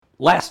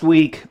Last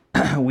week,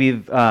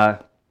 we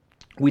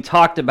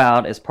talked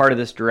about, as part of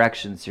this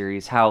direction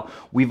series, how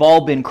we've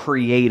all been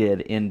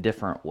created in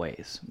different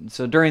ways.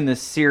 So during this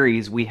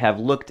series, we have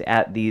looked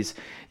at these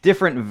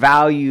different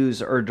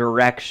values or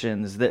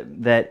directions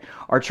that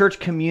our church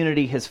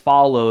community has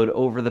followed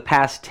over the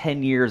past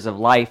 10 years of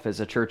life as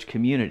a church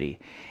community.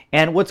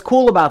 And what's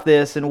cool about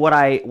this, and what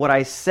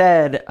I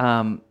said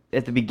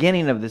at the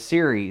beginning of the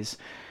series,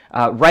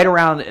 right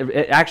around,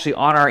 actually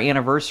on our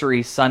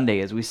anniversary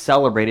Sunday, as we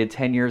celebrated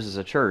 10 years as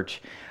a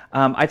church,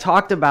 I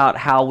talked about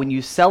how when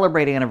you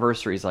celebrate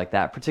anniversaries like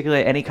that,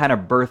 particularly any kind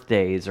of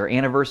birthdays or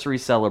anniversary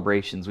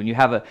celebrations, when you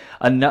have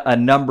a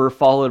number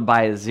followed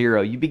by a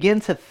zero, you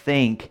begin to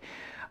think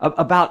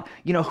about,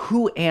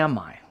 who am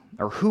I,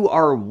 or who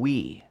are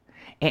we?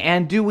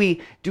 And do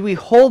we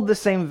hold the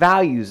same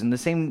values and the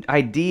same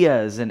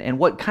ideas, and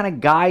what kind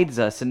of guides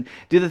us? And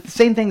do the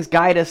same things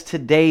guide us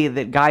today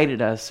that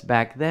guided us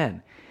back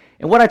then?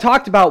 And what I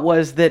talked about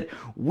was that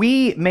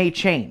we may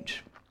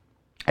change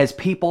as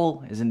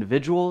people, as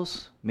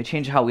individuals. We may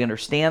change how we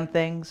understand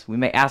things. We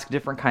may ask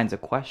different kinds of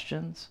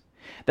questions.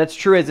 That's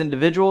true as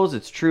individuals.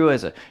 It's true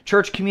as a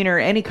church community or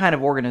any kind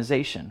of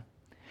organization.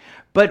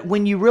 But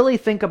when you really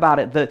think about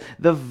it,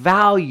 the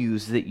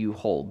values that you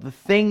hold, the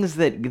things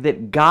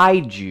that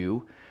guide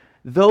you,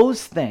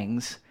 those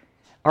things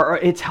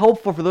it's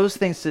helpful for those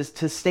things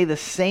to stay the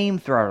same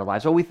throughout our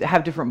lives. Well, we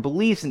have different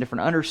beliefs and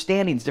different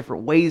understandings,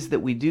 different ways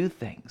that we do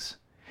things.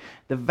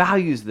 The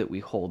values that we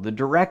hold, the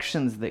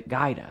directions that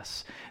guide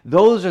us,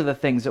 those are the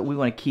things that we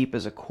want to keep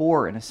as a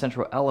core and a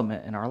central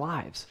element in our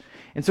lives.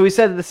 And so we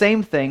said the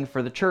same thing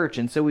for the church.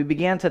 And so we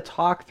began to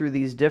talk through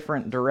these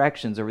different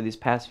directions over these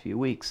past few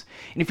weeks.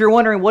 And if you're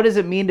wondering, what does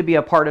it mean to be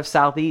a part of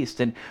Southeast?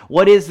 And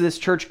what is this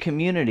church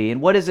community? And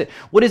what does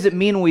it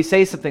mean when we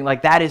say something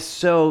like that is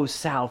so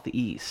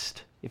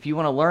Southeast? If you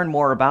want to learn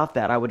more about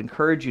that, I would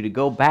encourage you to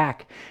go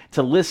back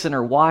to listen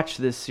or watch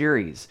this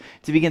series,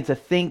 to begin to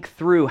think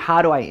through,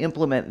 how do I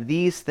implement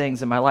these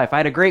things in my life? I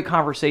had a great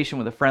conversation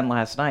with a friend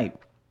last night.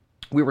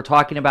 We were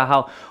talking about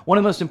how one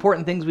of the most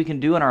important things we can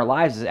do in our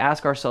lives is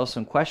ask ourselves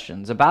some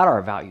questions about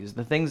our values,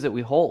 the things that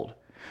we hold.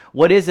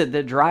 What is it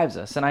that drives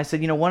us? And I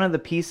said, one of the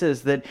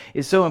pieces that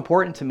is so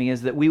important to me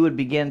is that we would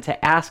begin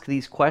to ask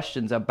these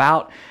questions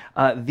about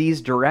these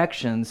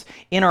directions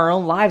in our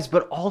own lives,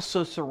 but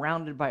also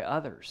surrounded by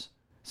others.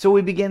 So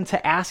we begin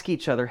to ask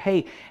each other,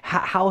 hey,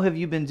 how have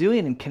you been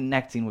doing in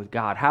connecting with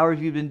God? How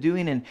have you been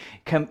doing in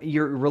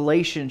your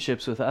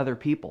relationships with other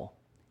people?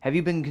 Have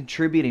you been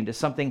contributing to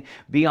something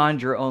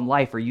beyond your own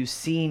life? Are you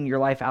seeing your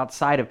life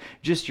outside of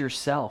just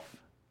yourself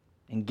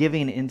and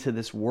giving into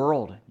this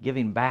world,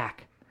 giving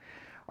back?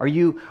 Are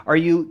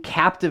you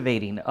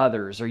captivating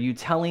others? Are you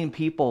telling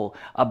people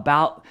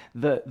about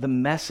the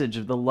message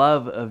of the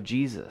love of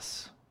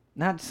Jesus?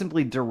 Not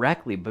simply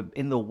directly, but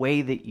in the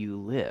way that you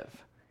live.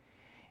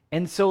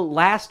 And so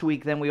last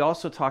week, then, we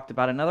also talked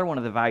about another one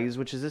of the values,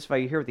 which is this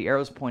value here with the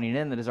arrows pointing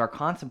in, that is our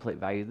contemplate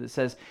value, that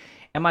says,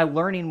 am I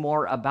learning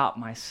more about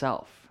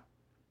myself?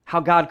 How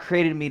God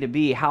created me to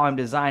be, how I'm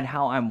designed,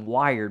 how I'm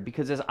wired.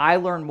 Because as I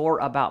learn more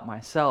about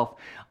myself,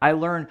 I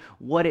learn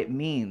what it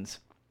means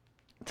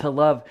to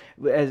love,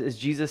 as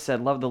Jesus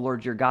said, love the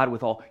Lord your God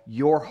with all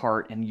your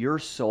heart and your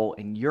soul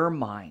and your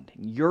mind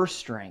and your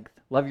strength.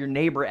 Love your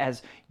neighbor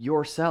as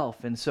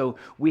yourself. And so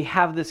we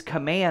have this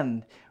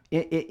command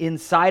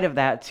inside of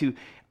that to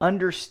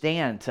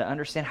understand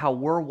how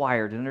we're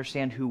wired and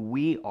understand who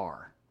we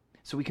are,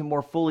 so we can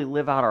more fully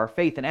live out our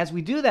faith. And as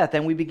we do that,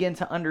 then we begin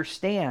to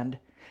understand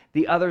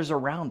the others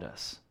around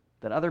us,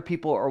 that other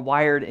people are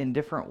wired in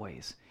different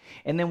ways.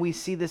 And then we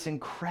see this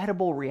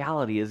incredible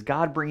reality as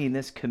God bringing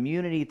this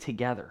community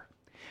together.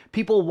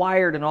 People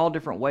wired in all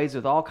different ways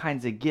with all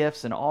kinds of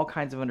gifts and all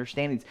kinds of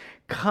understandings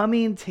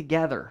coming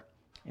together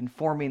and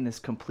forming this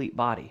complete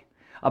body,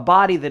 a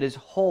body that is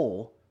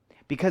whole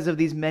because of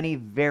these many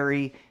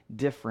very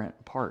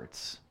different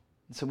parts.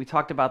 And so we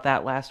talked about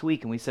that last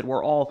week, and we said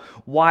we're all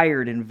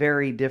wired in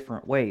very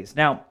different ways.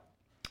 Now,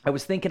 I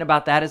was thinking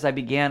about that as I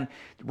began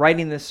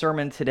writing this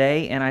sermon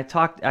today, and I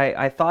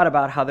thought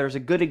about how there's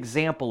a good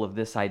example of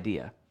this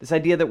idea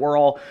that we're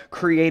all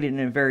created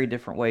in very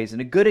different ways.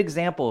 And a good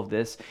example of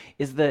this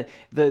is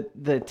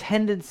the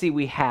tendency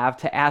we have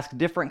to ask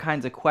different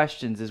kinds of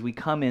questions as we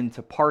come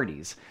into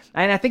parties.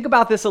 And I think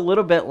about this a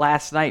little bit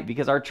last night,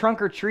 because our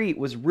trunk or treat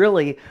was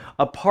really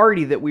a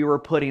party that we were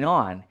putting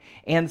on.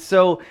 And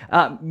so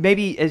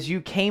maybe as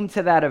you came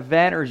to that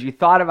event, or as you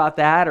thought about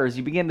that, or as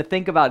you begin to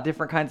think about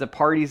different kinds of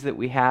parties that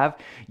we have,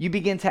 you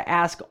begin to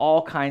ask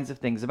all kinds of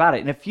things about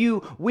it. In a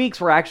few weeks,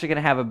 we're actually going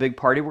to have a big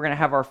party. We're going to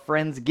have our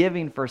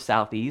Friendsgiving for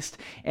Southeast,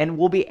 and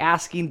we'll be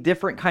asking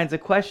different kinds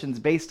of questions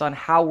based on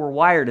how we're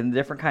wired and the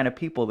different kind of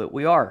people that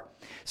we are.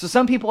 So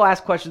some people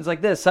ask questions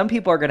like this. Some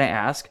people are going to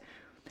ask,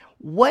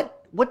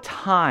 what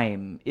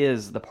time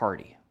is the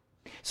party?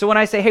 So when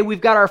I say, hey,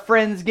 we've got our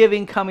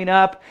Friendsgiving coming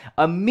up,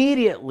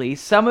 immediately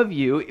some of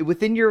you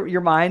within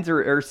your minds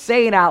are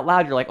saying out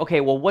loud, you're like, okay,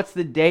 well, what's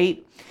the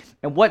date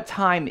and what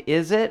time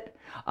is it?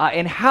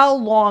 And how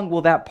long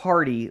will that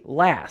party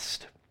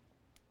last?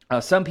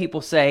 Some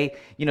people say,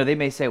 they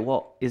may say,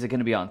 well, is it going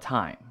to be on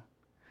time?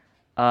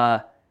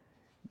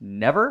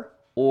 Never,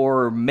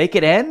 or make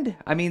it end?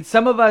 I mean,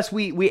 some of us,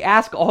 we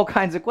ask all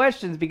kinds of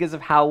questions because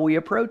of how we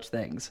approach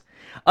things.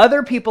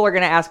 Other people are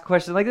going to ask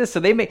questions like this.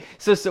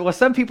 So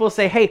some people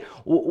say, hey,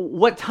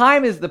 what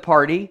time is the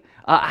party?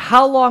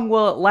 How long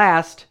will it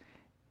last?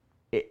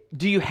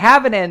 Do you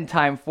have an end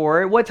time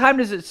for it? What time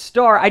does it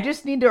start? I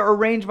just need to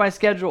arrange my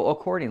schedule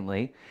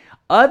accordingly.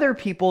 Other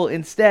people,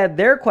 instead,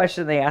 their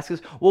question they ask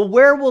is, well,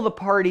 where will the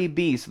party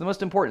be? So the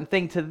most important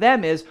thing to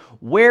them is,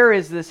 where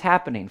is this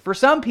happening? For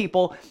some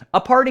people,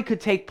 a party could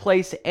take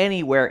place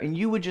anywhere, and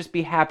you would just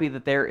be happy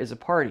that there is a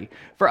party.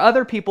 For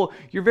other people,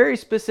 you're very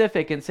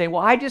specific and saying,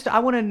 well, I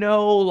want to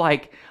know, I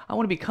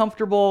want to be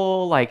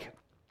comfortable,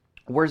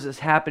 where's this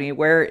happening?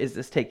 Where is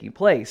this taking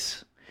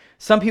place?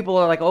 Some people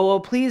are like, oh, well,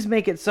 please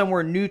make it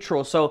somewhere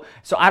neutral so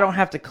I don't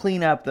have to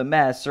clean up the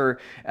mess. Or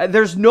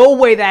there's no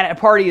way that a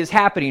party is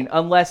happening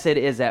unless it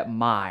is at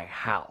my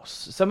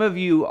house. Some of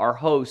you are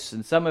hosts,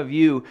 and some of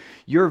you,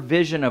 your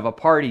vision of a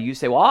party, you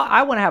say, well,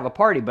 I want to have a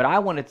party, but I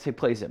want it to take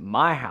place at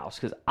my house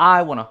because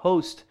I want to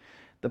host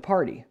the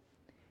party.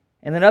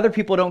 And then other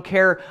people don't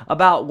care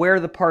about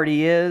where the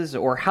party is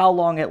or how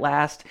long it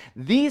lasts.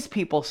 These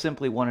people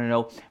simply want to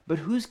know, but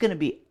who's going to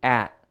be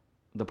at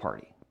the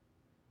party?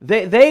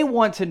 They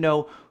want to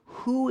know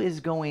who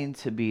is going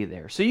to be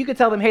there. So you could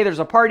tell them, hey, there's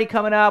a party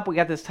coming up. We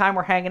got this time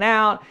we're hanging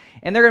out.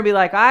 And they're going to be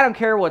like, I don't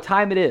care what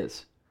time it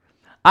is.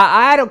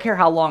 I don't care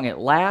how long it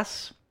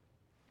lasts.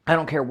 I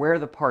don't care where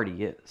the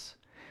party is.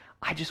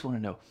 I just want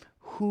to know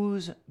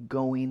who's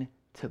going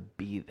to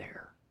be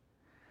there.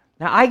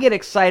 Now, I get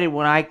excited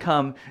when I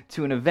come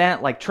to an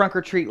event like Trunk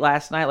or Treat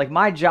last night. Like,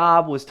 my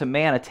job was to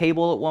man a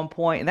table at one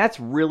point, and that's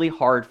really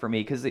hard for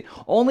me because the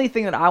only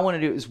thing that I want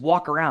to do is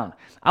walk around.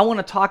 I want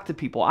to talk to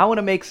people. I want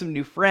to make some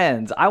new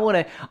friends. I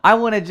want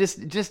to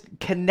just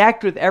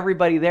connect with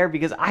everybody there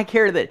because I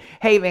care that,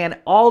 hey,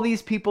 man, all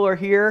these people are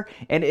here,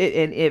 and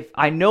if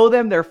I know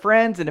them, they're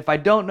friends, and if I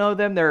don't know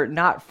them, they're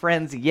not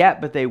friends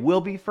yet, but they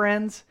will be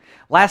friends.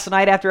 Last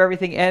night after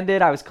everything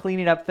ended, I was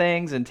cleaning up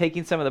things and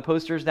taking some of the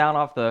posters down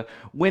off the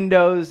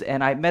windows,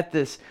 and I met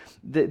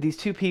these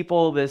two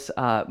people, this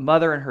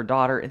mother and her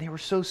daughter, and they were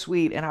so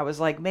sweet. And I was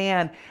like,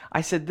 man,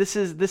 I said, this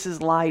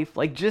is life.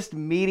 Like, just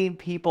meeting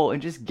people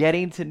and just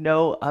getting to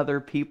know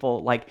other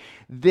people. Like,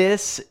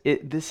 this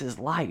is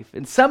life.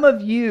 And some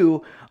of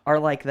you are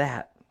like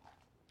that.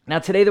 Now,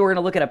 today we're going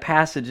to look at a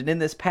passage, and in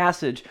this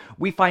passage,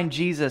 we find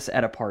Jesus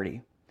at a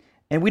party.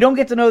 And we don't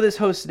get to know this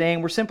host's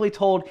name. We're simply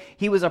told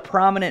he was a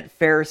prominent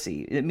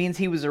Pharisee. It means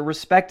he was a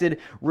respected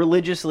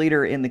religious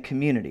leader in the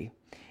community.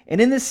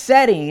 And in this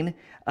setting,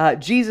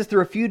 Jesus,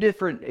 through a few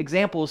different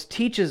examples,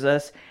 teaches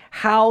us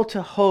how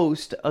to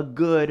host a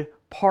good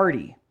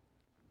party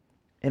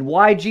and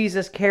why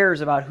Jesus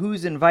cares about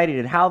who's invited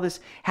and how this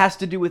has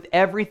to do with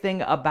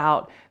everything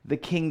about the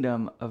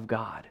kingdom of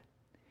God.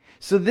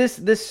 So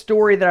this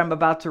story that I'm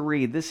about to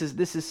read, this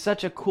is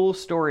such a cool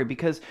story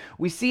because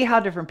we see how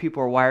different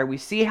people are wired. We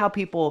see how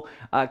people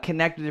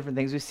connect to different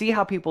things. We see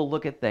how people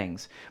look at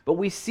things. But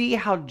we see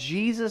how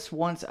Jesus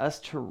wants us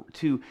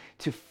to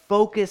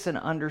focus and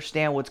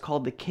understand what's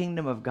called the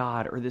kingdom of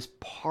God, or this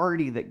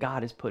party that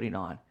God is putting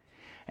on,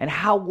 and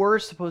how we're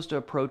supposed to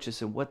approach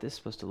this and what this is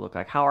supposed to look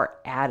like, how our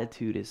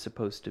attitude is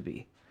supposed to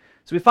be.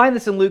 So we find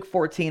this in Luke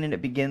 14, and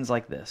it begins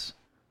like this.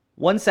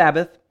 One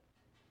Sabbath,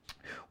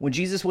 when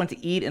Jesus went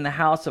to eat in the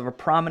house of a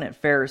prominent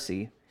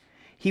Pharisee,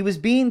 he was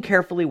being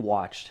carefully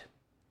watched.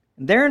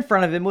 And there in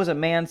front of him was a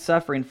man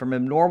suffering from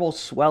abnormal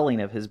swelling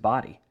of his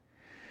body.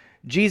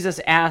 Jesus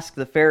asked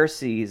the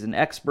Pharisees and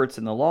experts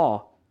in the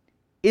law,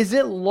 "Is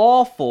it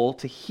lawful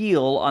to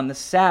heal on the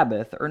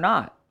Sabbath or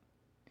not?"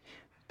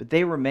 But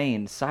they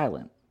remained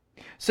silent.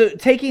 So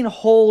taking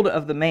hold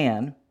of the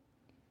man,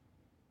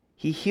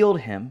 he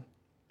healed him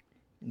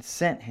and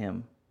sent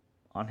him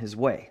on his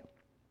way.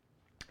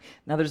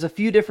 Now, there's a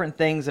few different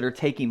things that are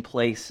taking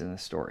place in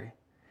this story.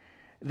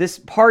 This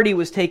party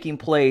was taking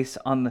place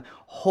on the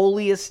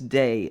holiest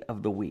day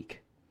of the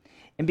week.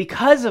 And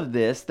because of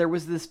this, there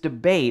was this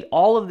debate,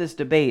 all of this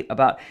debate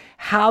about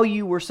how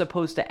you were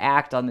supposed to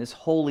act on this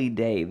holy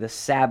day, the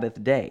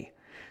Sabbath day.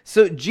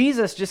 So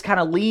Jesus just kind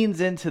of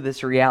leans into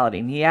this reality,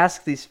 and he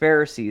asks these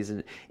Pharisees,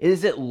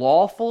 is it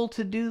lawful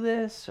to do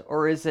this,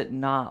 or is it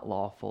not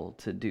lawful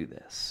to do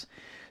this?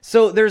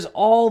 So there's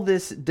all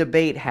this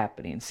debate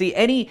happening. See,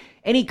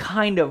 any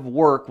kind of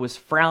work was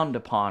frowned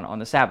upon on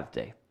the Sabbath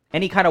day.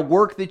 Any kind of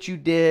work that you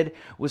did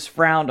was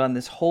frowned on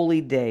this holy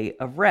day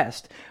of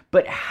rest.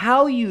 But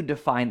how you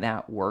define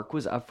that work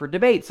was up for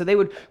debate. So they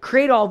would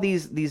create all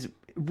these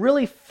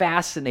really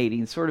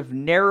fascinating sort of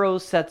narrow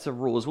sets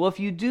of rules. Well, if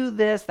you do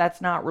this, that's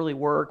not really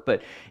work.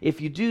 But if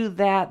you do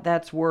that,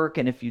 that's work.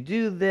 And if you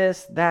do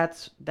this,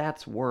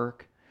 that's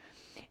work.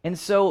 And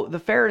so the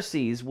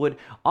Pharisees would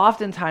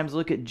oftentimes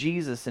look at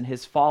Jesus and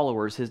his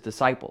followers, his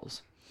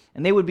disciples,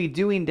 And they would be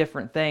doing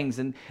different things.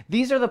 And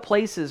these are the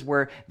places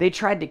where they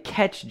tried to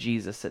catch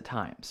Jesus at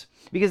times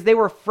because they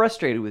were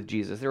frustrated with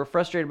Jesus. They were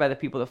frustrated by the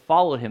people that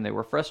followed him. They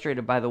were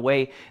frustrated by the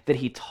way that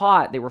he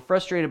taught. They were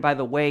frustrated by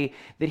the way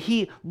that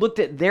he looked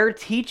at their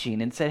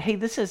teaching and said, hey,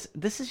 this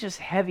is just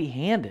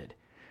heavy-handed.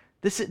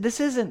 This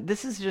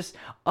is just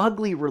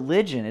ugly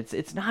religion.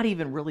 It's not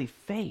even really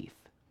faith.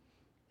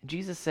 And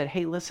Jesus said,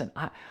 hey, listen,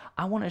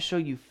 I want to show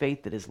you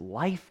faith that is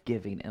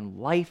life-giving and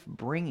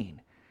life-bringing,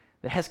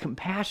 that has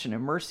compassion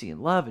and mercy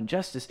and love and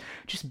justice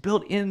just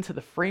built into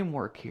the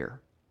framework here.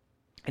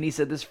 And he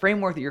said, this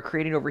framework that you're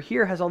creating over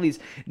here has all these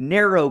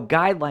narrow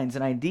guidelines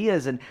and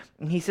ideas. And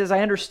he says, I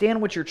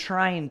understand what you're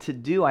trying to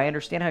do. I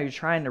understand how you're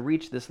trying to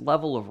reach this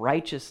level of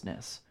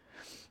righteousness.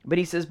 But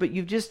he says, but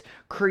you've just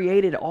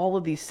created all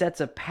of these sets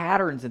of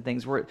patterns and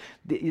things where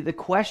the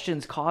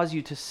questions cause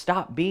you to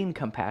stop being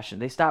compassionate.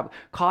 They stop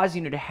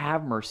causing you to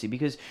have mercy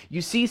because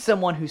you see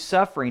someone who's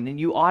suffering and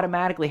you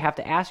automatically have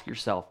to ask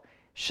yourself,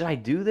 should I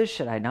do this?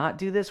 Should I not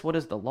do this? What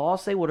does the law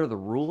say? What are the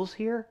rules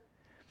here?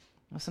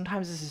 Well,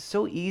 sometimes this is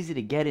so easy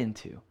to get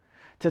into,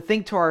 to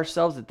think to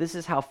ourselves that this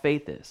is how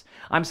faith is.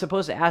 I'm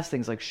supposed to ask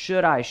things like,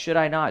 should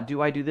I not?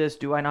 Do I do this?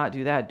 Do I not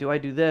do that? Do I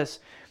do this?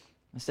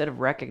 Instead of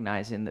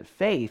recognizing that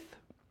faith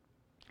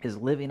is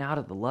living out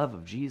of the love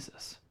of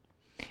Jesus.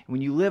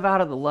 When you live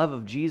out of the love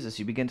of Jesus,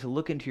 you begin to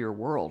look into your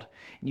world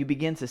and you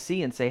begin to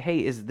see and say,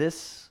 hey, is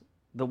this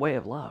the way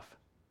of love?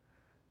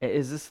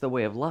 Is this the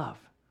way of love?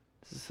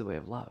 Is this the way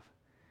of love?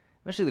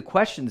 Eventually the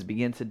questions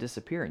begin to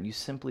disappear and you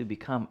simply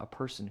become a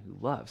person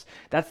who loves.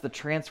 That's the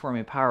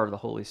transforming power of the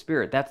Holy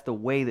Spirit. That's the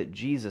way that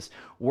Jesus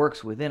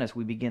works within us.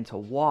 We begin to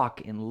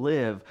walk and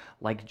live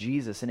like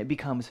Jesus, and it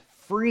becomes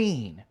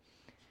freeing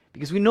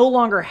because we no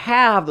longer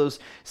have those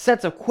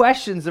sets of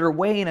questions that are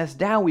weighing us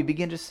down. We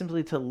begin just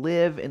simply to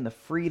live in the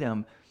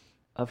freedom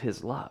of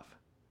his love.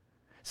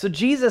 So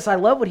Jesus, I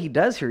love what he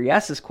does here. He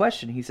asks this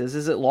question. He says,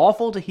 is it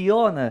lawful to heal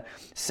on the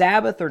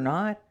Sabbath or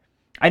not?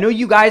 I know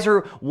you guys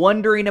are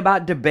wondering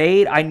about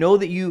debate. I know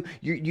that you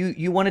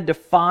want to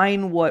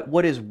define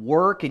what is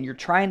work, and you're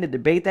trying to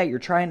debate that. You're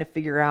trying to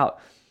figure out.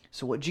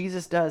 So what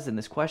Jesus does in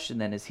this question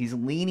then is he's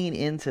leaning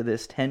into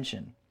this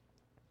tension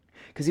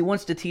because he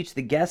wants to teach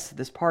the guests of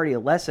this party a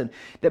lesson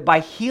that by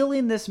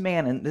healing this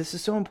man, and this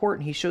is so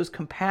important, he shows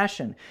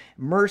compassion,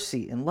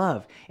 mercy, and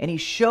love. And he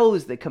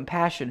shows that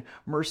compassion,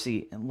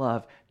 mercy, and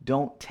love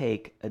don't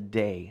take a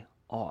day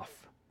off.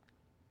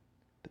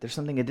 But there's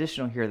something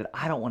additional here that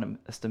I don't want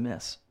us to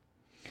miss.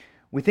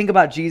 We think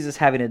about Jesus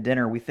having a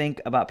dinner. We think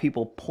about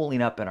people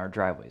pulling up in our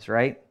driveways,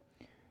 right?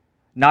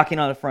 Knocking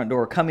on the front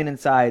door, coming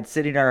inside,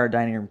 sitting at our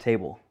dining room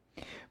table.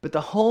 But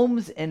the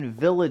homes and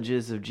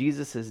villages of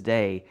Jesus'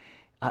 day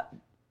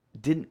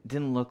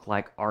didn't look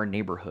like our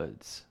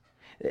neighborhoods.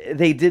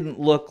 They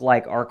didn't look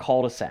like our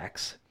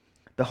cul-de-sacs.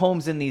 The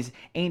homes in these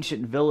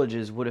ancient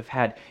villages would have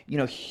had,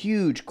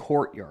 huge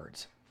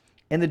courtyards.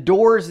 And the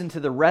doors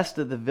into the rest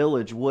of the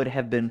village would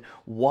have been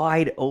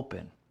wide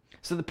open.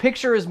 So the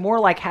picture is more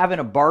like having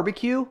a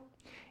barbecue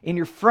in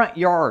your front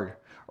yard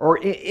or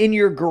in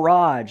your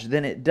garage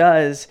than it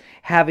does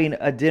having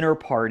a dinner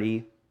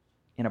party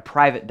in a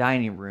private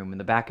dining room in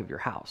the back of your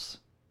house.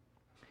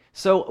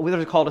 So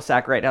there's a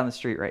cul-de-sac right down the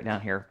street, right down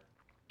here.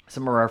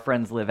 Some of our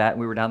friends live at, and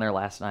we were down there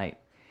last night.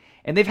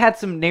 And they've had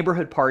some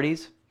neighborhood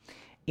parties,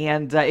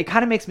 and it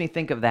kind of makes me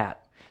think of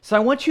that. So I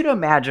want you to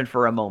imagine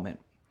for a moment,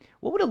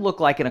 what would it look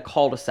like in a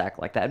cul-de-sac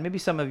like that? And maybe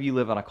some of you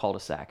live on a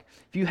cul-de-sac.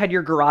 If you had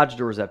your garage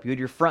doors up, you had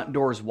your front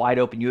doors wide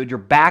open, you had your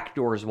back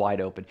doors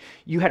wide open,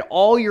 you had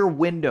all your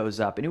windows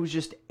up, and it was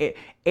just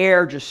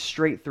air just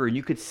straight through. And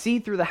you could see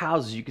through the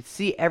houses, you could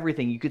see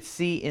everything, you could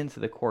see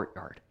into the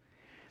courtyard.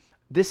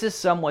 This is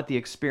somewhat the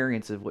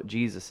experience of what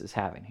Jesus is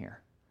having here.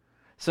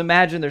 So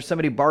imagine there's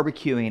somebody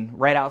barbecuing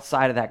right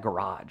outside of that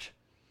garage.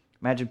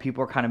 Imagine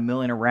people are kind of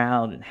milling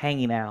around and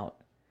hanging out.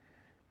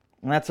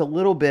 And that's a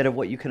little bit of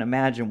what you can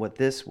imagine what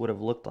this would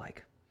have looked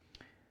like.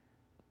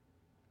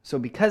 So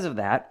because of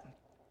that,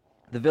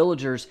 the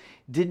villagers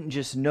didn't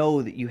just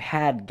know that you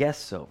had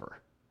guests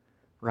over,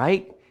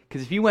 right?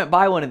 Because if you went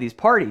by one of these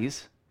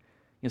parties,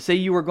 say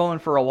you were going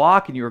for a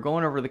walk and you were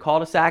going over the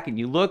cul-de-sac and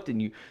you looked and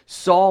you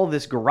saw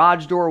this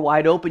garage door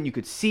wide open, you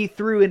could see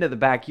through into the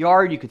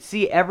backyard, you could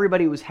see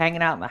everybody who was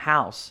hanging out in the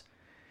house.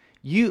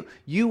 You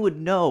would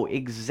know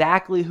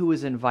exactly who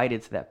was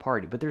invited to that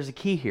party. But there's a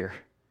key here.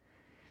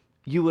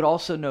 You would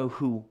also know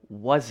who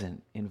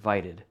wasn't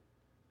invited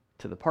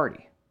to the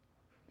party.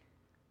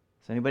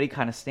 So anybody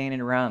kind of standing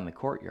around in the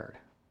courtyard,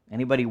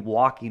 anybody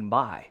walking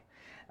by,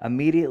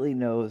 immediately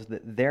knows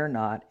that they're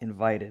not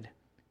invited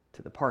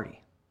to the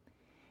party.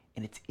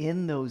 And it's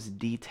in those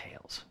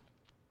details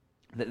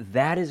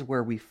that is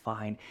where we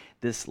find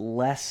this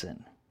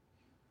lesson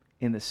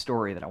in the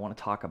story that I want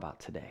to talk about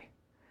today.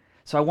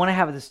 So I want to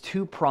have this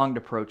two-pronged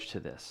approach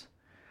to this.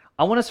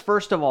 I want us,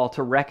 first of all,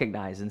 to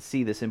recognize and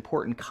see this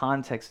important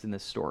context in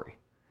this story.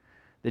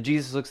 That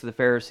Jesus looks at the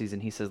Pharisees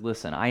and he says,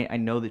 listen, I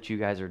know that you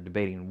guys are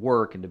debating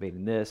work and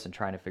debating this and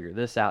trying to figure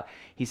this out.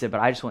 He said,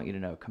 but I just want you to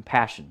know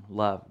compassion,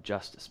 love,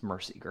 justice,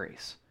 mercy,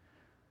 grace.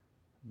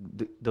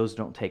 Those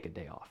don't take a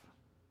day off.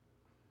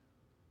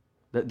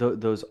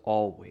 Those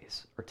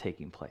always are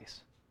taking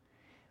place.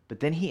 But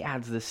then he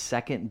adds this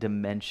second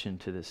dimension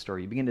to this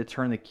story. You begin to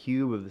turn the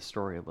cube of the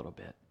story a little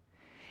bit.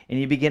 And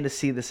you begin to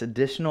see this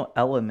additional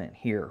element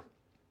here.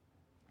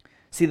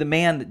 See, the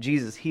man that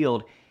Jesus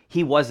healed,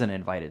 he wasn't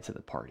invited to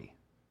the party.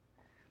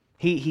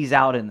 He's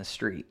out in the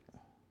street,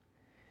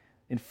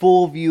 in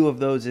full view of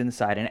those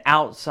inside, an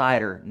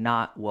outsider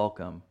not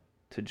welcome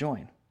to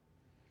join.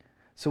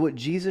 So what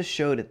Jesus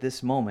showed at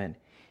this moment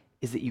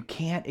is that you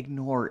can't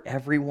ignore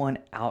everyone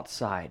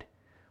outside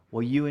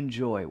while you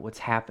enjoy what's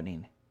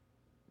happening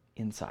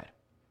inside.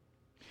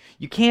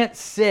 You can't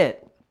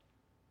sit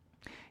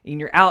in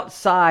your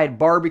outside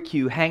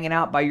barbecue, hanging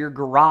out by your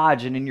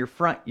garage and in your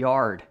front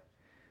yard,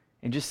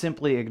 and just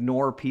simply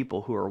ignore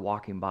people who are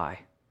walking by.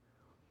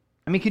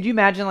 I mean, could you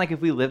imagine like if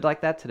we lived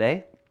like that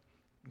today?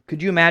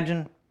 Could you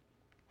imagine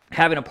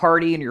having a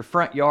party in your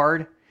front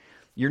yard?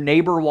 Your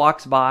neighbor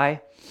walks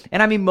by.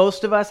 And I mean,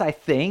 most of us, I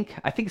think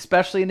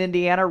especially in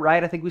Indiana,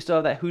 right? I think we still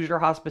have that Hoosier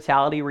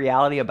hospitality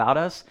reality about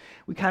us.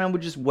 We kind of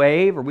would just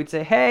wave, or we'd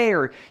say, hey,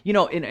 or, you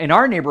know, in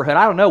our neighborhood,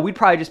 I don't know, we'd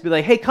probably just be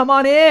like, hey, come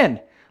on in.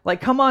 Like,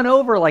 come on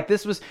over. Like,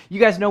 this was, you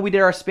guys know we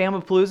did our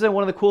Spamapalooza.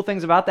 One of the cool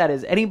things about that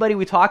is anybody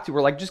we talk to,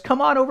 we're like, just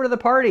come on over to the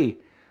party.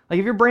 Like,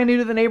 if you're brand new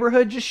to the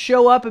neighborhood, just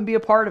show up and be a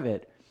part of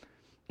it.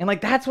 And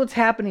like, that's what's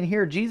happening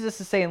here. Jesus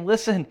is saying,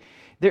 listen,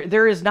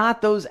 there is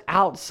not those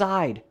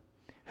outside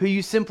who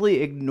you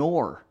simply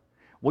ignore.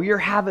 Well, you're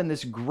having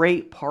this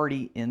great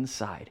party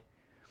inside.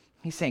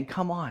 He's saying,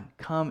 come on,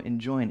 come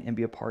and join and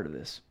be a part of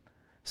this.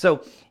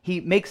 So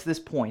he makes this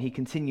point. He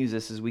continues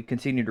this as we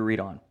continue to read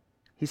on.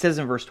 He says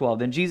in verse 12,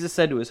 then Jesus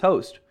said to his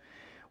host,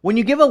 when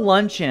you give a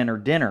luncheon or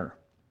dinner,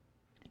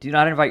 do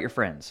not invite your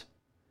friends,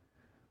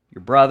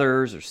 your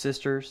brothers or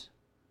sisters,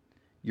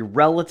 your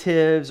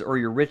relatives or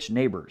your rich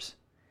neighbors.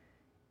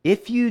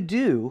 If you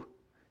do,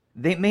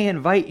 they may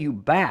invite you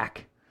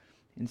back,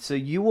 and so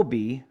you will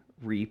be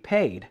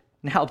repaid.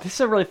 Now, this is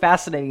a really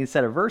fascinating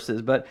set of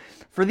verses, but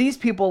for these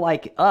people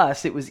like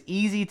us, it was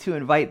easy to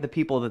invite the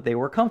people that they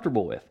were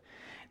comfortable with.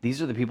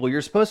 These are the people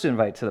you're supposed to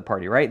invite to the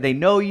party, right? They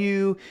know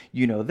you,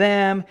 you know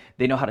them,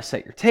 they know how to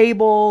set your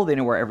table, they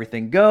know where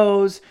everything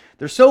goes.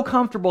 They're so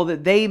comfortable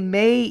that they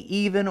may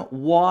even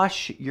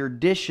wash your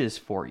dishes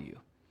for you.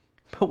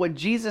 But what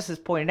Jesus is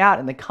pointing out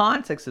in the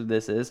context of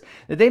this is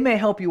that they may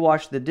help you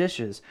wash the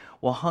dishes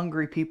while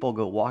hungry people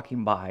go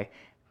walking by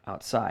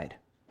outside.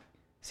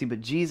 See,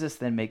 but Jesus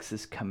then makes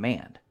this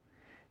command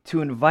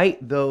to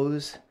invite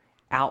those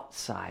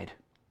outside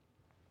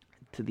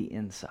to the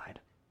inside.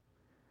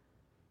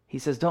 He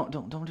says, don't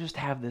just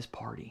have this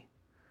party.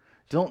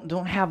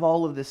 Don't have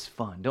all of this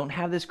fun. Don't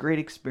have this great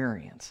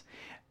experience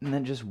and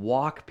then just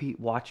watch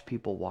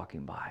people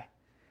walking by.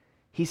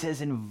 He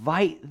says,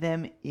 invite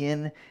them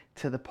in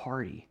to the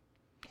party.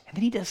 And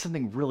then he does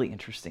something really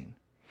interesting.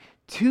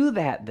 To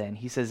that then,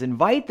 he says,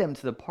 invite them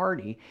to the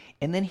party,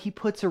 and then he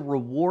puts a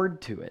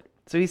reward to it.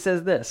 So he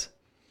says this.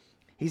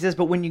 He says,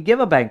 but when you give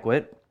a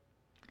banquet,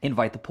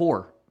 invite the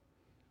poor,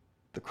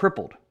 the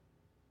crippled,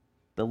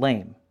 the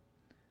lame,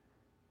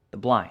 the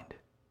blind,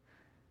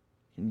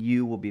 and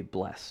you will be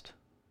blessed.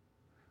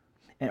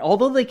 And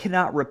although they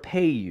cannot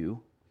repay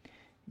you,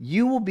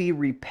 you will be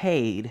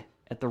repaid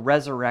at the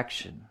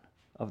resurrection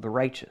of the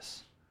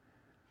righteous.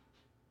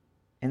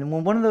 And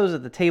when one of those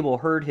at the table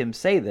heard him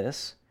say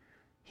this,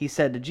 he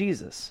said to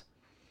Jesus,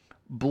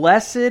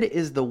 blessed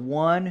is the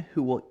one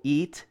who will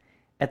eat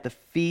at the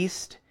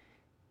feast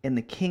in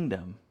the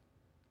kingdom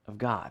of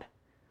God.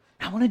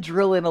 I want to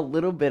drill in a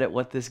little bit at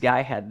what this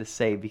guy had to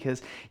say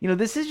because,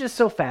 this is just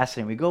so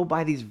fascinating. We go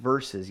by these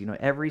verses,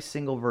 every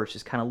single verse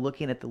is kind of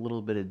looking at the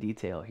little bit of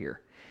detail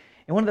here.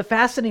 And one of the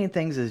fascinating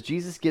things is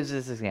Jesus gives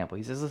this example.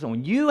 He says, listen,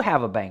 when you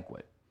have a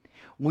banquet,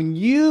 when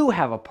you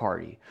have a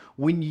party,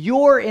 when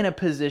you're in a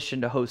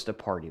position to host a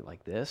party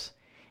like this,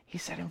 he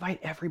said, invite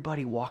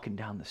everybody walking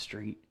down the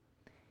street.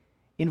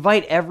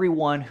 Invite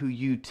everyone who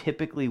you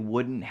typically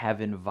wouldn't have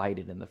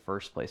invited in the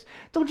first place.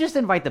 Don't just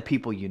invite the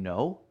people you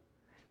know.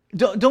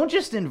 Don't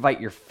just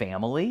invite your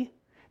family.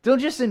 Don't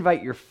just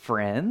invite your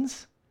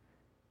friends.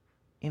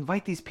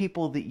 Invite these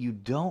people that you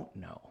don't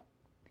know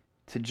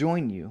to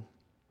join you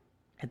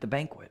at the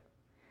banquet.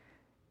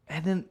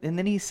 And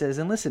then he says,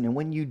 and listen, and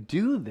when you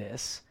do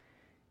this,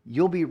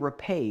 you'll be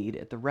repaid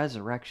at the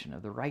resurrection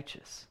of the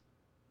righteous.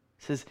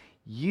 He says,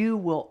 you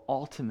will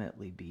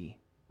ultimately be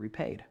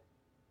repaid.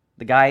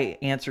 The guy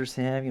answers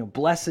him,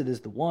 blessed is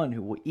the one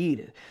who will eat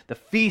at the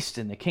feast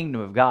in the kingdom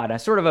of God. I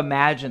sort of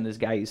imagine this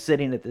guy who's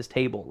sitting at this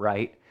table,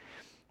 right?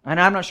 And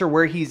I'm not sure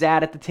where he's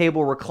at the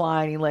table,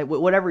 reclining, like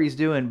whatever he's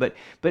doing. But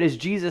as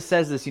Jesus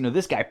says this,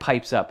 this guy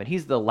pipes up, and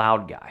he's the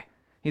loud guy.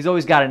 He's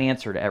always got an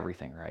answer to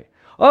everything, right?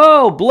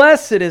 Oh,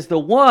 blessed is the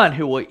one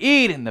who will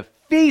eat in the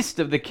feast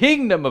of the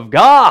kingdom of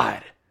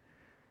God.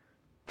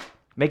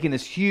 Making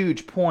this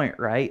huge point,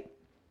 right?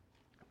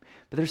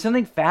 But there's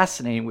something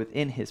fascinating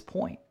within his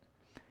point.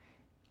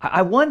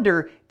 I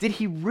wonder, did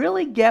he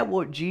really get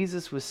what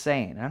Jesus was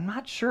saying? And I'm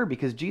not sure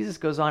because Jesus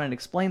goes on and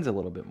explains a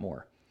little bit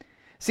more.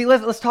 See,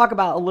 let's talk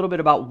about a little bit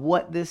about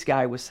what this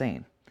guy was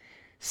saying.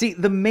 See,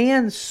 the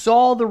man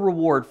saw the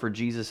reward for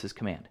Jesus'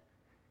 command.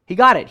 He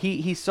got it.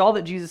 He saw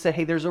that Jesus said,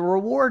 hey, there's a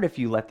reward if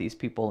you let these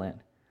people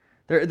in.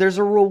 There's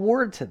a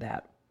reward to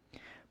that.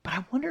 But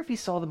I wonder if he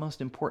saw the most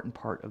important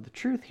part of the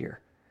truth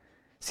here.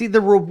 See, the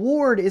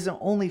reward isn't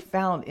only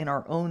found in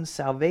our own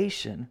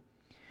salvation,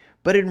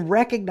 but in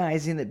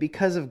recognizing that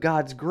because of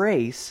God's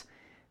grace,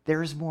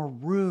 there is more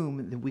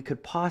room than we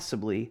could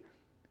possibly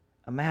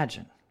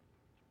imagine.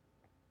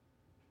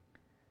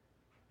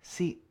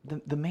 See,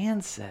 the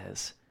man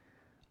says,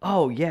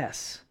 oh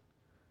yes,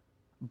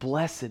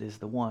 blessed is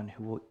the one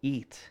who will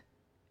eat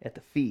at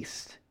the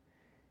feast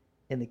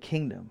in the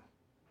kingdom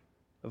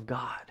of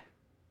God.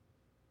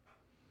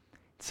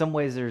 In some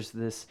ways, there's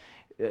this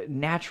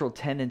natural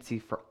tendency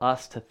for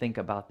us to think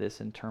about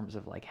this in terms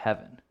of like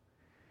heaven.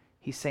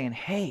 He's saying,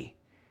 hey,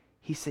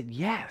 he said,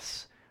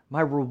 yes,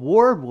 my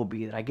reward will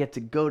be that I get to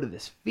go to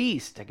this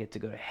feast. I get to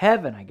go to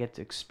heaven. I get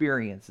to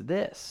experience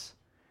this.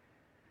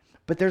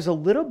 But there's a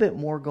little bit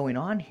more going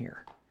on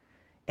here.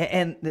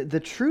 And the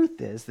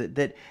truth is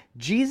that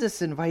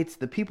Jesus invites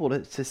the people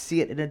to see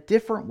it in a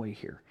different way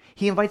here.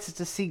 He invites us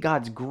to see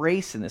God's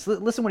grace in this.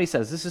 Listen what he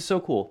says. This is so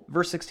cool.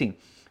 Verse 16.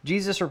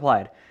 Jesus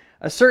replied,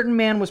 a certain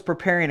man was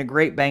preparing a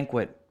great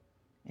banquet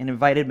and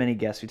invited many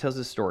guests. He tells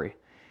this story.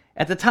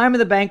 At the time of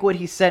the banquet,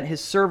 he sent his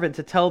servant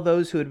to tell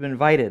those who had been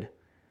invited,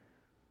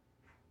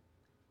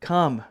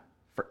 come,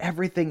 for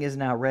everything is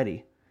now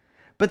ready.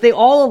 But they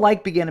all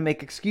alike began to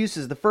make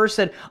excuses. The first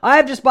said, I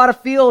have just bought a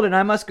field and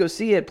I must go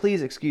see it.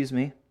 Please excuse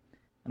me.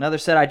 Another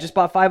said, I just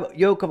bought 5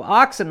 yoke of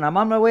oxen and I'm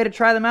on my way to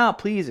try them out.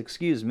 Please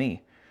excuse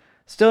me.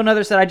 Still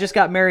another said, I just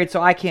got married,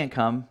 so I can't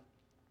come.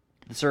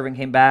 The servant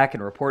came back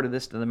and reported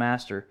this to the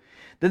master.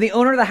 Then the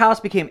owner of the house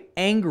became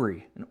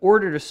angry and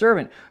ordered a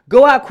servant,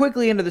 go out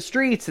quickly into the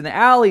streets and the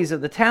alleys of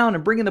the town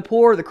and bring in the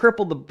poor, the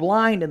crippled, the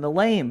blind, and the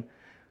lame.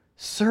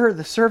 Sir,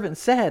 the servant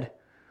said,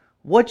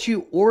 what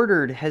you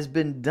ordered has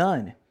been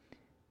done,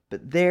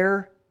 but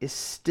there is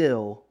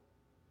still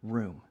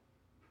room.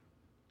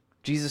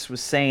 Jesus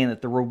was saying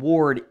that the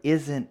reward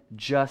isn't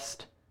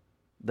just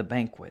the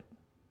banquet.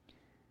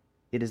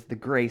 It is the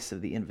grace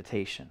of the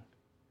invitation.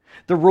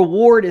 The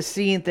reward is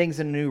seeing things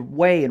in a new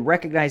way and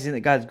recognizing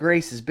that God's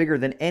grace is bigger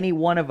than any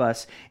one of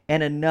us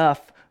and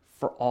enough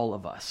for all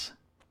of us.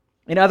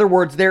 In other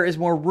words, there is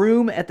more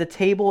room at the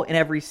table, and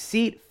every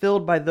seat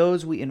filled by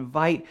those we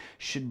invite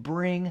should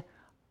bring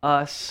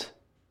us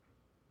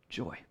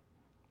joy.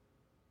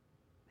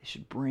 They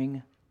should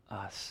bring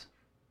us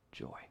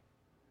joy.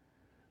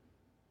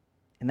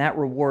 And that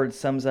reward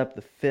sums up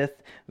the 5th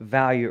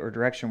value or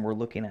direction we're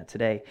looking at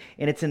today.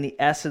 And it's in the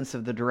essence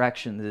of the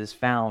direction that is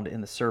found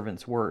in the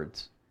servant's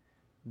words.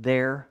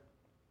 There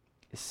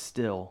is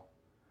still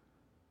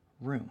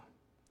room.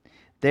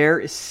 There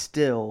is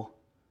still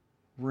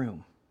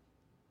room.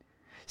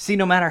 See,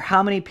 no matter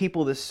how many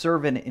people the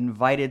servant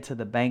invited to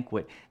the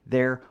banquet,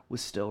 there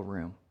was still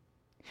room.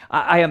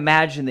 I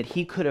imagine that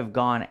he could have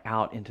gone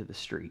out into the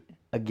street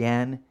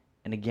again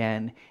and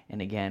again and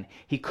again.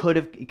 He could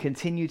have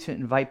continued to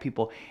invite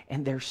people,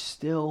 and there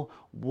still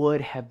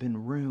would have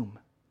been room.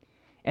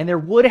 And there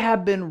would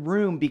have been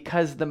room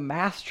because the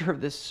master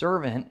of this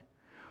servant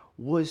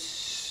was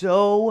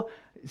so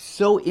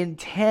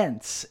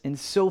intense and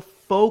so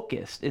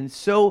focused and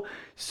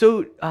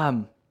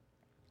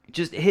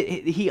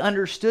he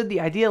understood the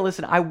idea.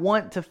 Listen, I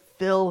want to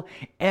fill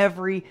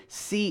every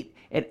seat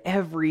at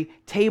every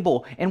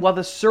table. And while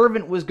the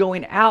servant was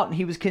going out and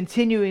he was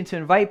continuing to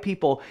invite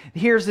people,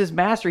 here's his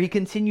master. He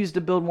continues to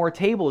build more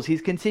tables.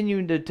 He's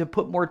continuing to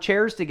put more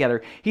chairs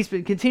together. He's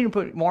been continuing to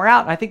put more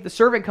out. And I think the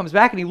servant comes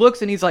back and he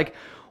looks and he's like,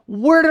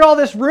 where did all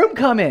this room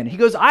come in? He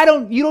goes,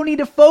 you don't need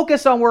to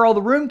focus on where all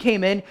the room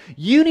came in.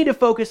 You need to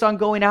focus on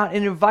going out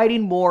and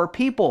inviting more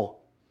people.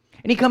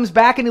 And he comes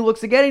back and he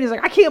looks again and he's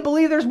like, I can't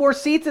believe there's more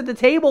seats at the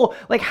table.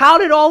 Like, how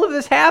did all of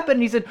this happen?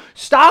 And he said,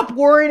 stop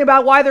worrying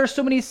about why there's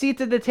so many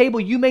seats at the table.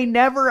 You may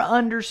never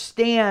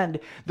understand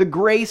the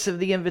grace of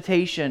the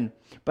invitation,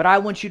 but I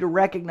want you to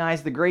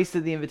recognize the grace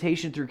of the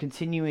invitation through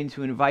continuing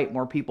to invite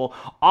more people.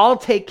 I'll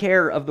take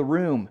care of the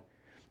room.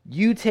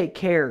 You take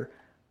care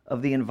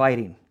of the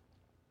inviting.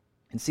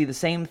 And see, the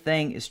same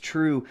thing is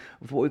true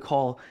with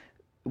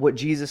what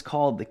Jesus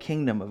called the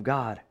kingdom of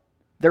God.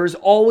 There is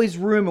always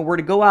room, and we're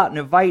to go out and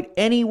invite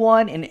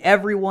anyone and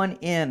everyone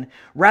in.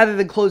 Rather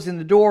than closing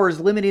the doors,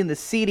 limiting the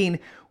seating,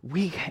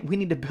 we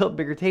need to build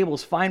bigger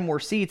tables, find more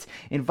seats,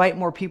 invite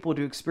more people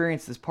to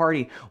experience this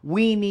party.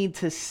 We need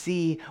to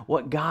see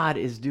what God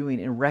is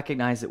doing and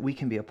recognize that we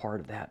can be a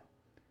part of that.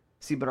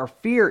 See, but our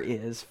fear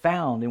is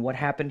found in what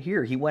happened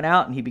here. He went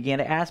out and he began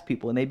to ask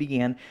people, and they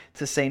began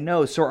to say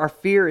no. So our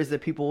fear is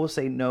that people will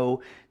say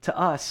no to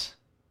us.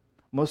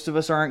 Most of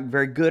us aren't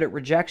very good at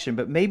rejection,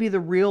 but maybe the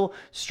real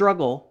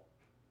struggle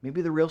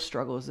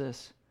is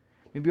this.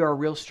 Maybe our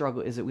real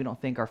struggle is that we don't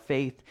think our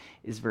faith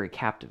is very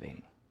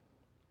captivating.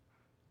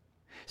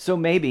 So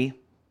maybe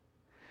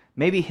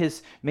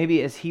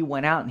as he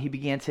went out and he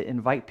began to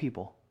invite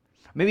people,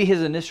 maybe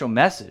his initial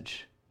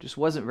message just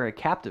wasn't very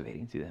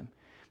captivating to them.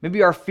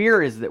 Maybe our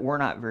fear is that we're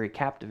not very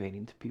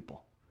captivating to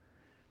people.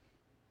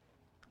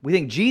 We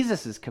think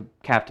Jesus is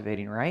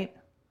captivating, right?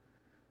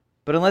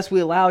 But unless we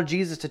allow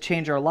Jesus to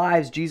change our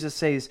lives, Jesus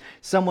says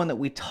someone that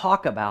we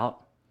talk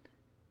about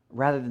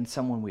rather than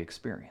someone we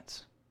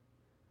experience.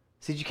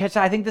 See, did you catch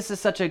that? I think this is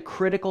such a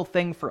critical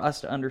thing for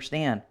us to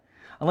understand.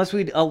 Unless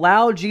we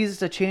allow Jesus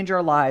to change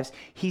our lives,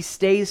 he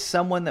stays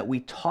someone that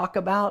we talk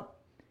about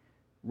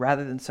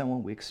rather than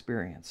someone we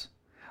experience.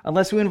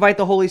 Unless we invite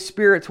the Holy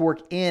Spirit to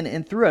work in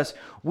and through us,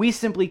 we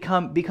simply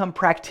become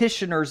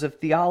practitioners of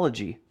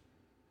theology.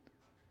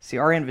 See,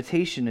 our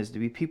invitation is to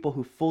be people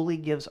who fully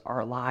gives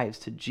our lives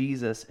to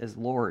Jesus as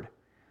Lord.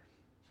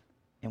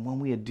 And when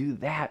we do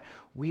that,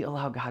 we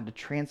allow God to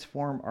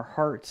transform our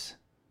hearts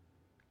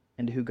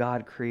into who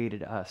God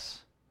created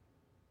us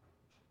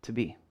to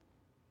be.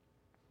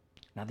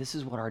 Now, this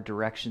is what our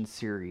Direction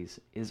series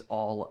is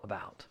all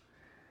about.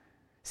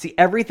 See,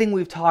 everything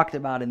we've talked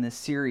about in this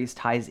series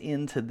ties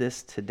into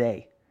this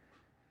today.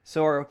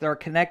 So with our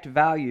Connect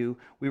value,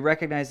 we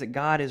recognize that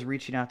God is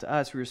reaching out to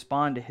us. We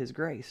respond to his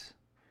grace.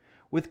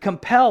 With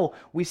Compel,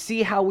 we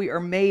see how we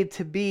are made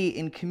to be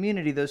in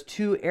community, those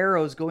two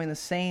arrows going the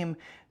same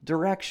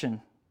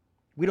direction.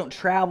 We don't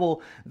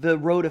travel the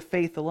road of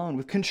faith alone.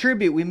 With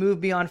Contribute, we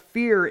move beyond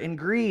fear and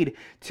greed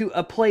to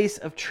a place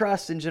of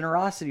trust and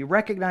generosity,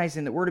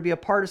 recognizing that we're to be a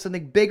part of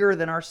something bigger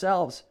than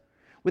ourselves.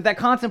 With that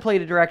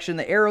Contemplated direction,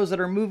 the arrows that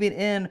are moving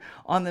in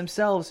on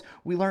themselves,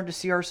 we learn to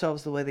see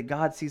ourselves the way that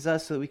God sees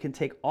us so that we can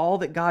take all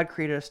that God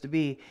created us to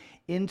be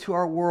into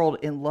our world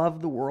and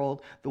love the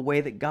world the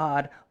way that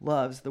God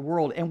loves the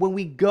world. And when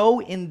we go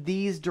in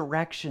these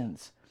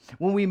directions,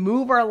 when we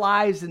move our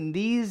lives in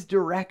these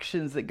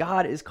directions that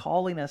God is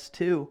calling us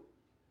to,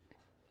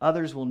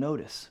 others will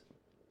notice.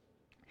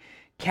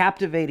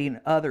 Captivating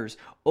others,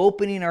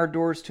 opening our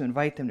doors to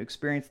invite them to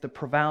experience the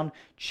profound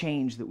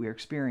change that we are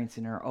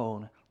experiencing in our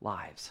own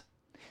lives.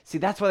 See,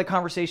 that's why the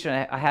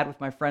conversation I had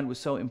with my friend was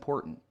so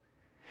important.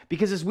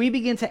 Because as we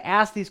begin to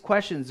ask these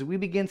questions, as we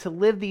begin to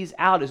live these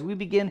out, as we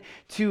begin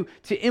to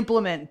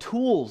implement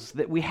tools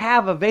that we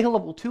have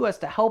available to us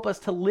to help us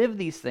to live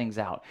these things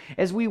out,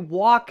 as we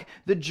walk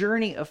the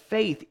journey of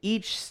faith,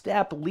 each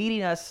step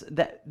leading us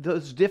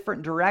those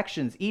different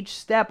directions, each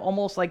step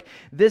almost like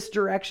this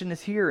direction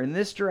is here and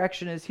this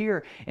direction is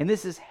here, and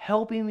this is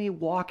helping me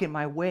walk in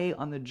my way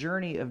on the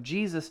journey of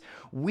Jesus,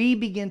 we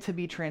begin to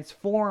be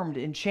transformed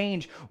and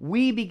changed.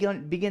 We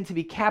begin to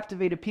be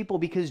captivated people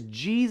because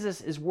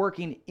Jesus is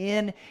working in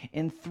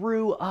and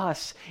through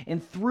us.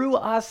 And through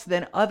us,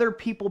 then other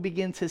people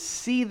begin to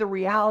see the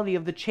reality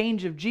of the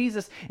change of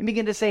Jesus and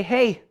begin to say,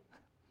 hey,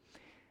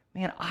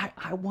 man,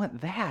 I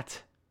want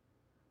that.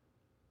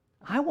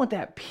 I want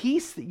that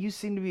peace that you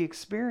seem to be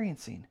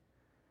experiencing.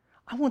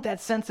 I want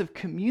that sense of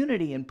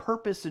community and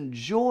purpose and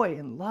joy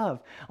and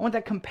love. I want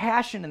that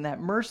compassion and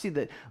that mercy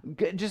that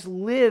just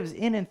lives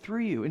in and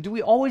through you. And do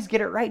we always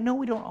get it right? No,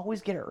 we don't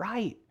always get it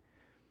right.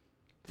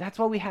 That's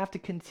why we have to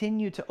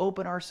continue to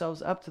open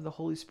ourselves up to the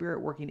Holy Spirit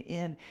working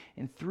in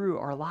and through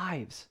our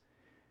lives.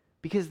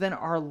 Because then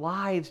our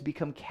lives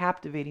become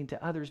captivating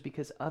to others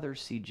because others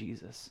see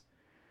Jesus.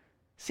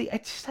 See,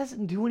 it just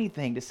doesn't do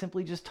anything to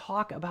simply just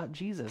talk about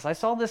Jesus. I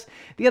saw this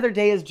the other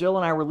day as Jill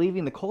and I were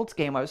leaving the Colts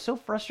game. I was so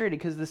frustrated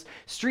because this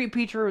street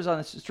preacher was on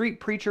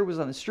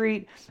the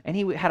street, and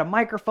he had a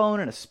microphone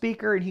and a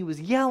speaker, and he was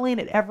yelling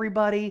at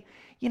everybody,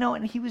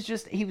 and he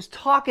was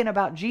talking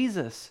about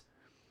Jesus.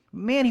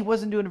 Man, he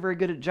wasn't doing a very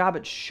good job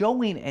at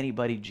showing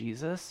anybody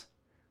Jesus.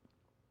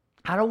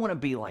 I don't want to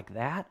be like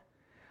that.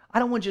 I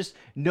don't want to just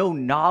know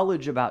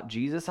knowledge about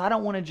Jesus. I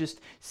don't want to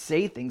just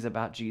say things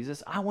about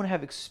Jesus. I want to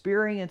have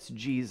experienced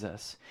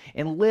Jesus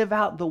and live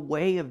out the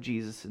way of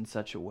Jesus in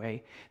such a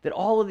way that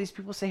all of these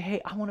people say,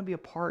 hey, I want to be a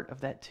part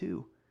of that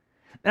too.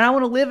 And I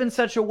want to live in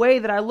such a way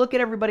that I look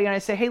at everybody and I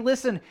say, hey,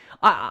 listen,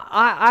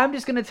 I'm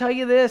just going to tell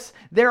you this.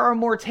 There are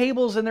more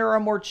tables and there are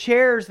more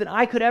chairs than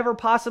I could ever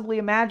possibly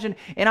imagine.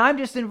 And I'm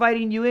just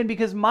inviting you in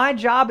because my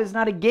job is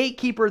not a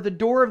gatekeeper at the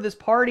door of this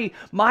party.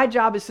 My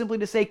job is simply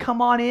to say,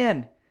 come on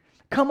in.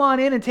 Come on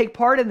in and take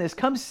part in this.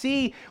 Come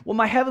see what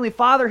my Heavenly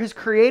Father has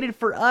created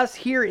for us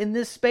here in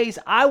this space.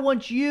 I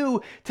want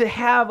you to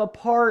have a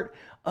part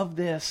of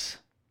this.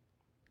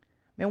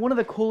 Man, one of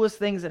the coolest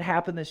things that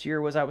happened this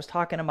year was I was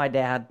talking to my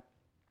dad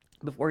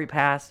before he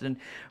passed, and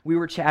we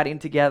were chatting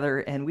together,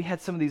 and we had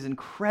some of these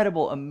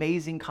incredible,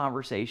 amazing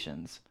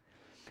conversations.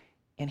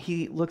 And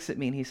he looks at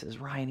me and he says,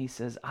 Ryan,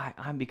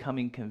 I'm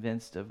becoming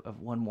convinced of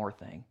one more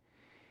thing.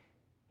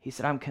 He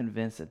said, I'm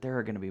convinced that there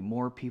are going to be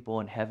more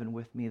people in heaven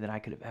with me than I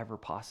could have ever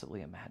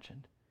possibly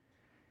imagined.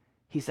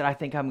 He said, I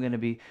think I'm going to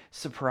be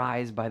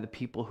surprised by the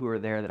people who are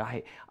there,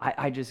 that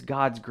I just,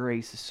 God's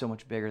grace is so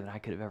much bigger than I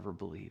could have ever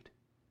believed.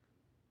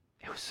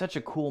 It was such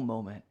a cool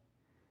moment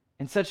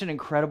and such an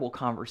incredible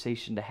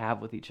conversation to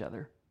have with each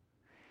other.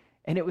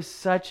 And it was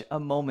such a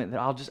moment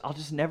that I'll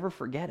just never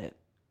forget it.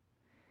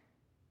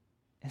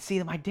 And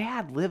see, my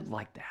dad lived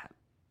like that.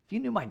 If you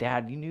knew my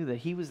dad, you knew that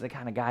he was the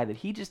kind of guy that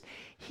he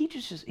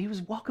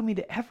was welcoming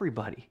to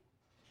everybody.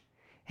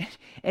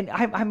 And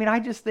I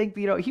just think,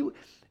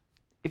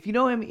 If you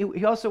know him,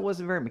 he also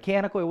wasn't very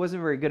mechanical. He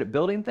wasn't very good at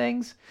building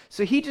things.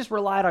 So he just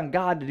relied on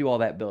God to do all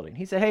that building.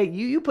 He said, hey,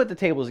 you put the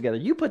tables together.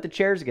 You put the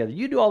chairs together.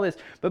 You do all this.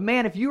 But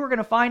man, if you were going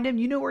to find him,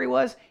 you knew where he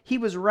was? He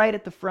was right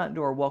at the front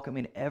door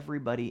welcoming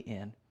everybody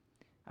in.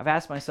 I've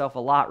asked myself a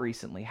lot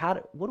recently,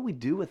 what do we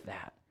do with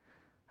that?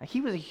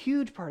 He was a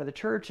huge part of the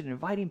church and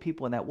inviting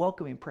people in that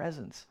welcoming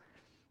presence.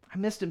 I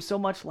missed him so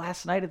much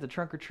last night at the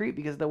trunk or treat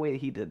because of the way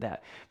that he did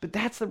that. But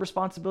that's the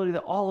responsibility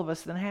that all of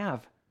us then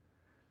have.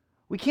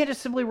 We can't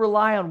just simply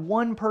rely on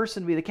one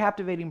person to be the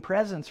captivating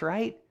presence,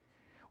 right?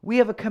 We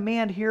have a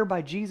command here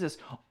by Jesus.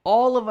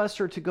 All of us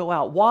are to go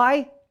out.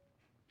 Why?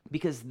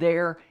 Because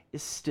there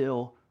is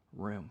still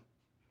room.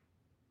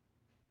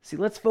 See,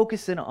 let's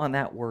focus in on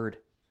that word.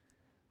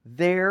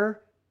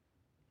 There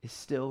is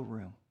still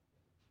room.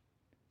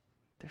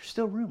 There's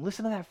still room.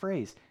 Listen to that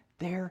phrase.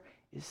 There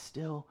is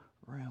still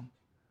room.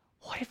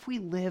 What if we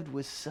lived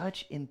with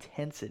such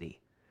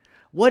intensity?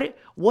 What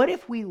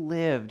if we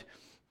lived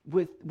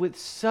with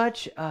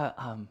such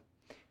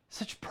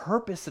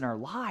purpose in our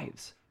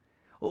lives?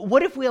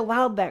 What if we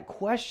allowed that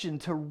question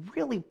to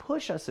really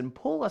push us and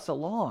pull us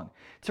along,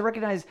 to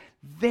recognize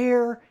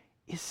there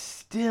is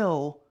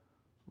still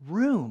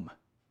room?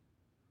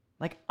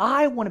 Like,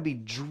 I want to be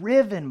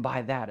driven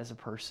by that as a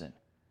person.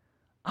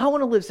 I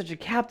want to live such a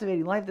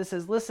captivating life that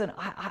says, listen,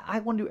 I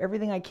want to do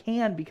everything I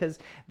can because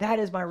that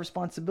is my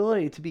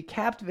responsibility, to be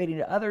captivating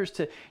to others,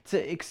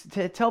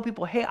 to tell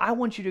people, hey, I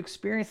want you to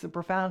experience the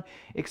profound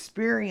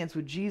experience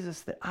with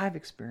Jesus that I've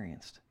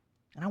experienced.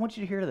 And I want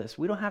you to hear this.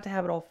 We don't have to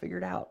have it all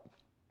figured out.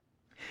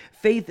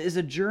 Faith is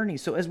a journey.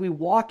 So as we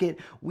walk it,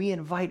 we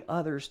invite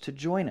others to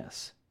join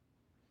us.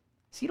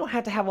 So you don't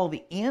have to have all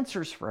the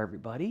answers for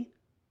everybody.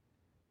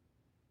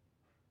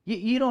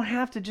 You don't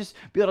have to just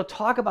be able to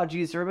talk about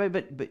Jesus to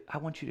everybody, but I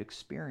want you to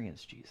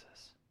experience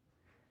Jesus.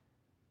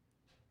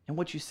 And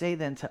what you say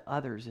then to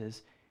others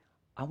is,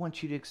 I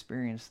want you to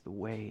experience the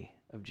way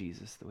of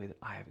Jesus, the way that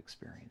I have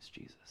experienced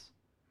Jesus.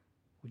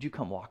 Would you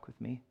come walk with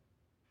me?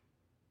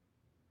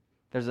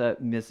 There's a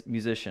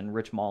musician,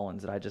 Rich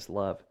Mullins, that I just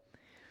love.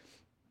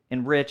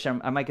 And Rich,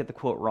 I might get the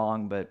quote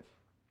wrong, but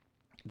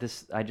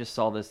I just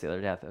saw this the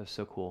other day. It was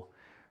so cool.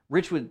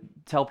 Rich would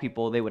tell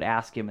people, they would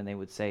ask him and they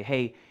would say,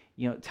 hey,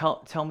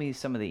 tell me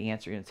some of the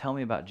answers. Tell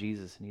me about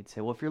Jesus. And he'd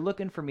say, well, if you're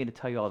looking for me to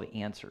tell you all the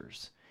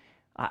answers,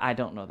 I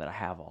don't know that I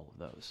have all of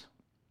those.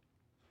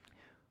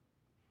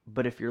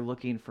 But if you're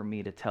looking for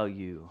me to tell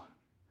you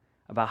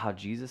about how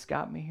Jesus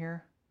got me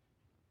here,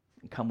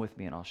 come with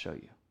me and I'll show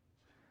you.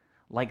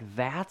 Like,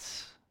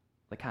 that's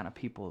the kind of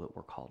people that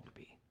we're called to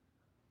be.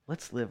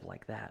 Let's live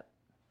like that.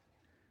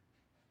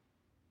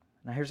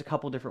 Now, here's a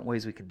couple different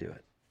ways we could do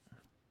it.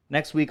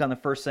 Next week on the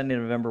first Sunday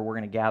of November, we're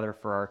going to gather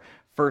for our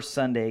first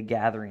Sunday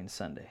gathering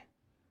Sunday.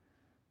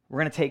 We're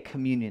going to take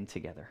communion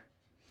together.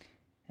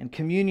 And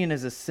communion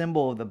is a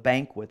symbol of the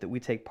banquet that we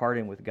take part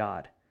in with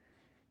God.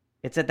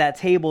 It's at that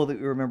table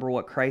that we remember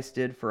what Christ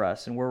did for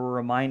us and where we're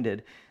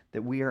reminded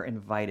that we are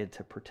invited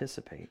to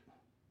participate.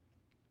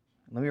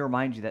 Let me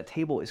remind you, that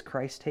table is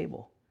Christ's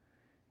table.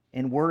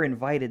 And we're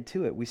invited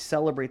to it. We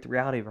celebrate the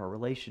reality of our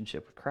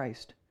relationship with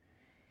Christ.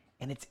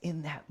 And it's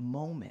in that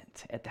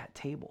moment at that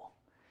table.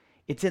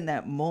 It's in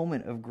that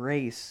moment of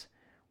grace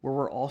where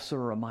we're also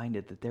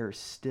reminded that there is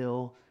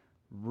still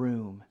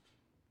room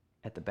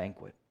at the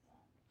banquet.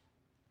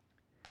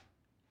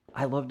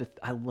 I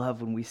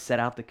love when we set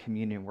out the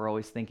communion, we're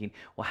always thinking,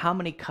 well, how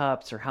many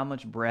cups or how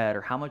much bread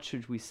or how much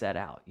should we set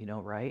out,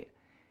 right?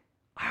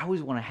 I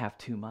always want to have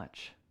too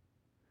much.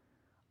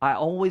 I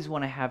always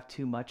want to have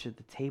too much at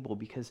the table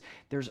because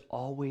there's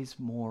always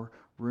more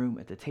room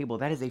at the table.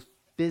 That is a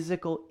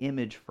physical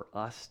image for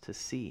us to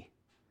see.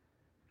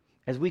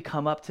 As we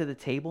come up to the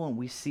table and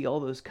we see all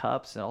those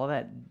cups and all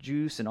that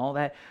juice and all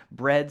that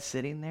bread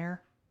sitting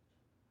there,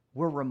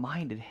 we're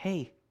reminded,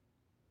 hey,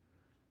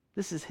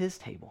 this is his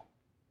table.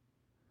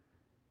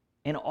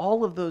 And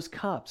all of those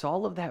cups,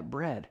 all of that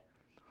bread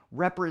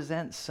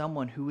represents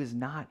someone who is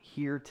not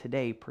here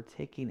today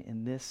partaking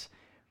in this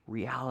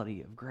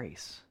reality of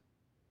grace.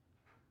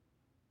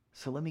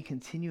 So let me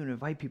continue and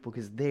invite people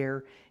because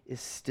there is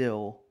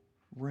still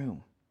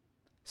room.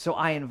 So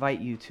I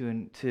invite you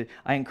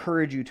I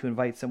encourage you to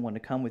invite someone to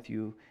come with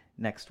you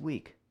next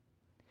week.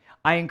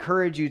 I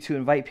encourage you to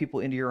invite people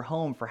into your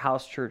home for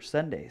house church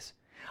Sundays.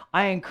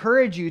 I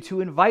encourage you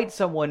to invite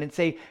someone and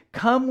say,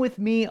 come with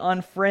me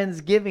on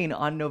Friendsgiving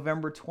on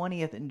November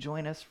 20th and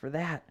join us for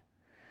that.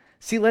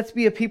 See, let's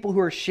be a people who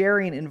are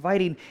sharing,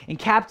 inviting, and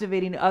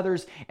captivating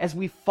others as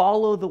we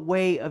follow the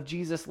way of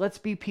Jesus. Let's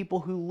be people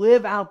who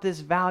live out this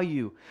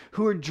value,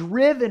 who are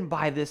driven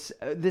by this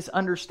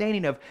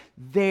understanding of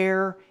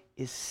there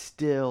is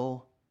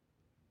still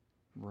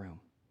room.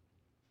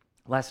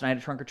 Last night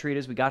at Trunk or Treat,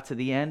 as we got to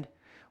the end,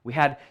 we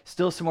had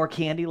still some more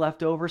candy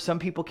left over. Some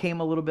people came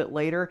a little bit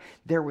later.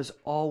 There was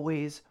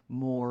always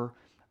more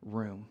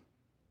room.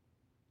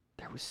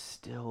 There was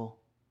still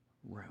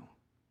room.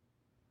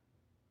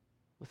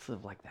 Let's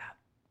live like that.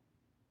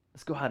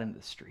 Let's go out into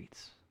the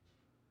streets.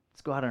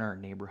 Let's go out in our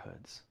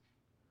neighborhoods.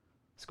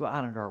 Let's go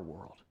out into our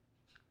world.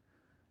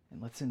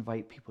 And let's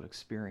invite people to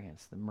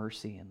experience the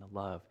mercy and the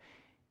love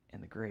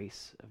and the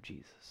grace of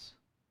Jesus.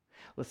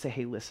 Let's say,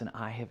 hey, listen,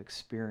 I have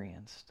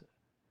experienced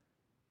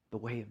the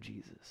way of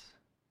Jesus.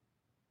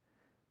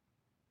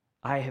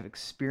 I have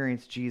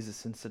experienced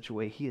Jesus in such a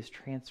way, he has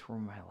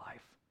transformed my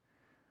life.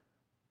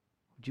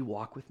 Would you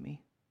walk with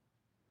me?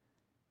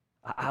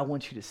 I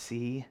want you to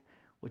see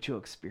what you'll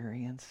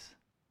experience.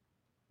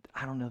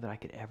 I don't know that I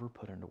could ever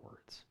put into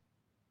words.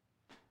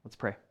 Let's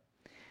pray.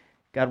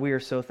 God, we are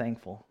so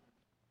thankful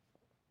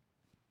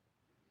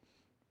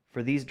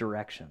for these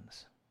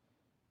directions.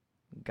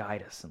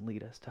 Guide us and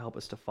lead us to help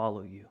us to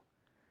follow you.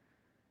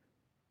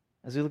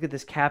 As we look at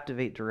this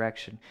captivate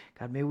direction,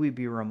 God, may we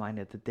be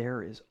reminded that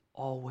there is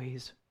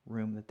always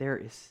room, that there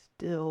is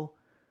still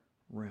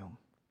room.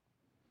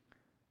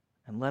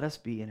 And let us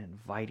be an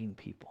inviting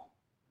people,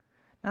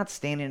 not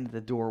standing at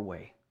the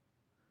doorway,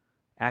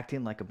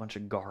 acting like a bunch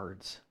of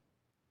guards,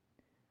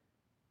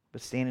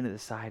 but standing to the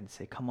side and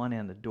say, come on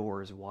in, the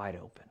door is wide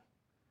open.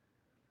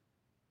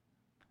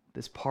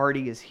 This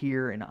party is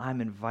here, and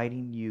I'm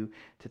inviting you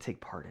to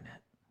take part in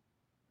it.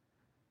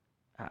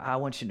 I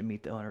want you to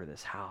meet the owner of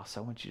this house.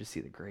 I want you to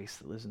see the grace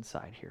that lives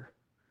inside here.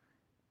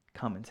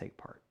 Come and take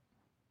part.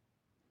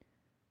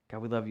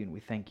 God, we love you and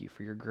we thank you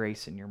for your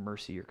grace and your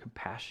mercy, your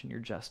compassion,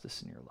 your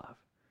justice, and your love.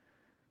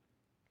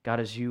 God,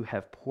 as you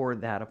have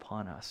poured that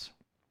upon us,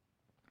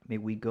 may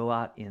we go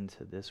out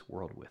into this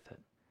world with it,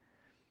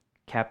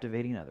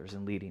 captivating others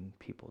and leading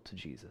people to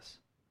Jesus.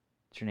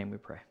 It's your name we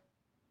pray.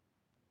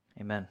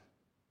 Amen.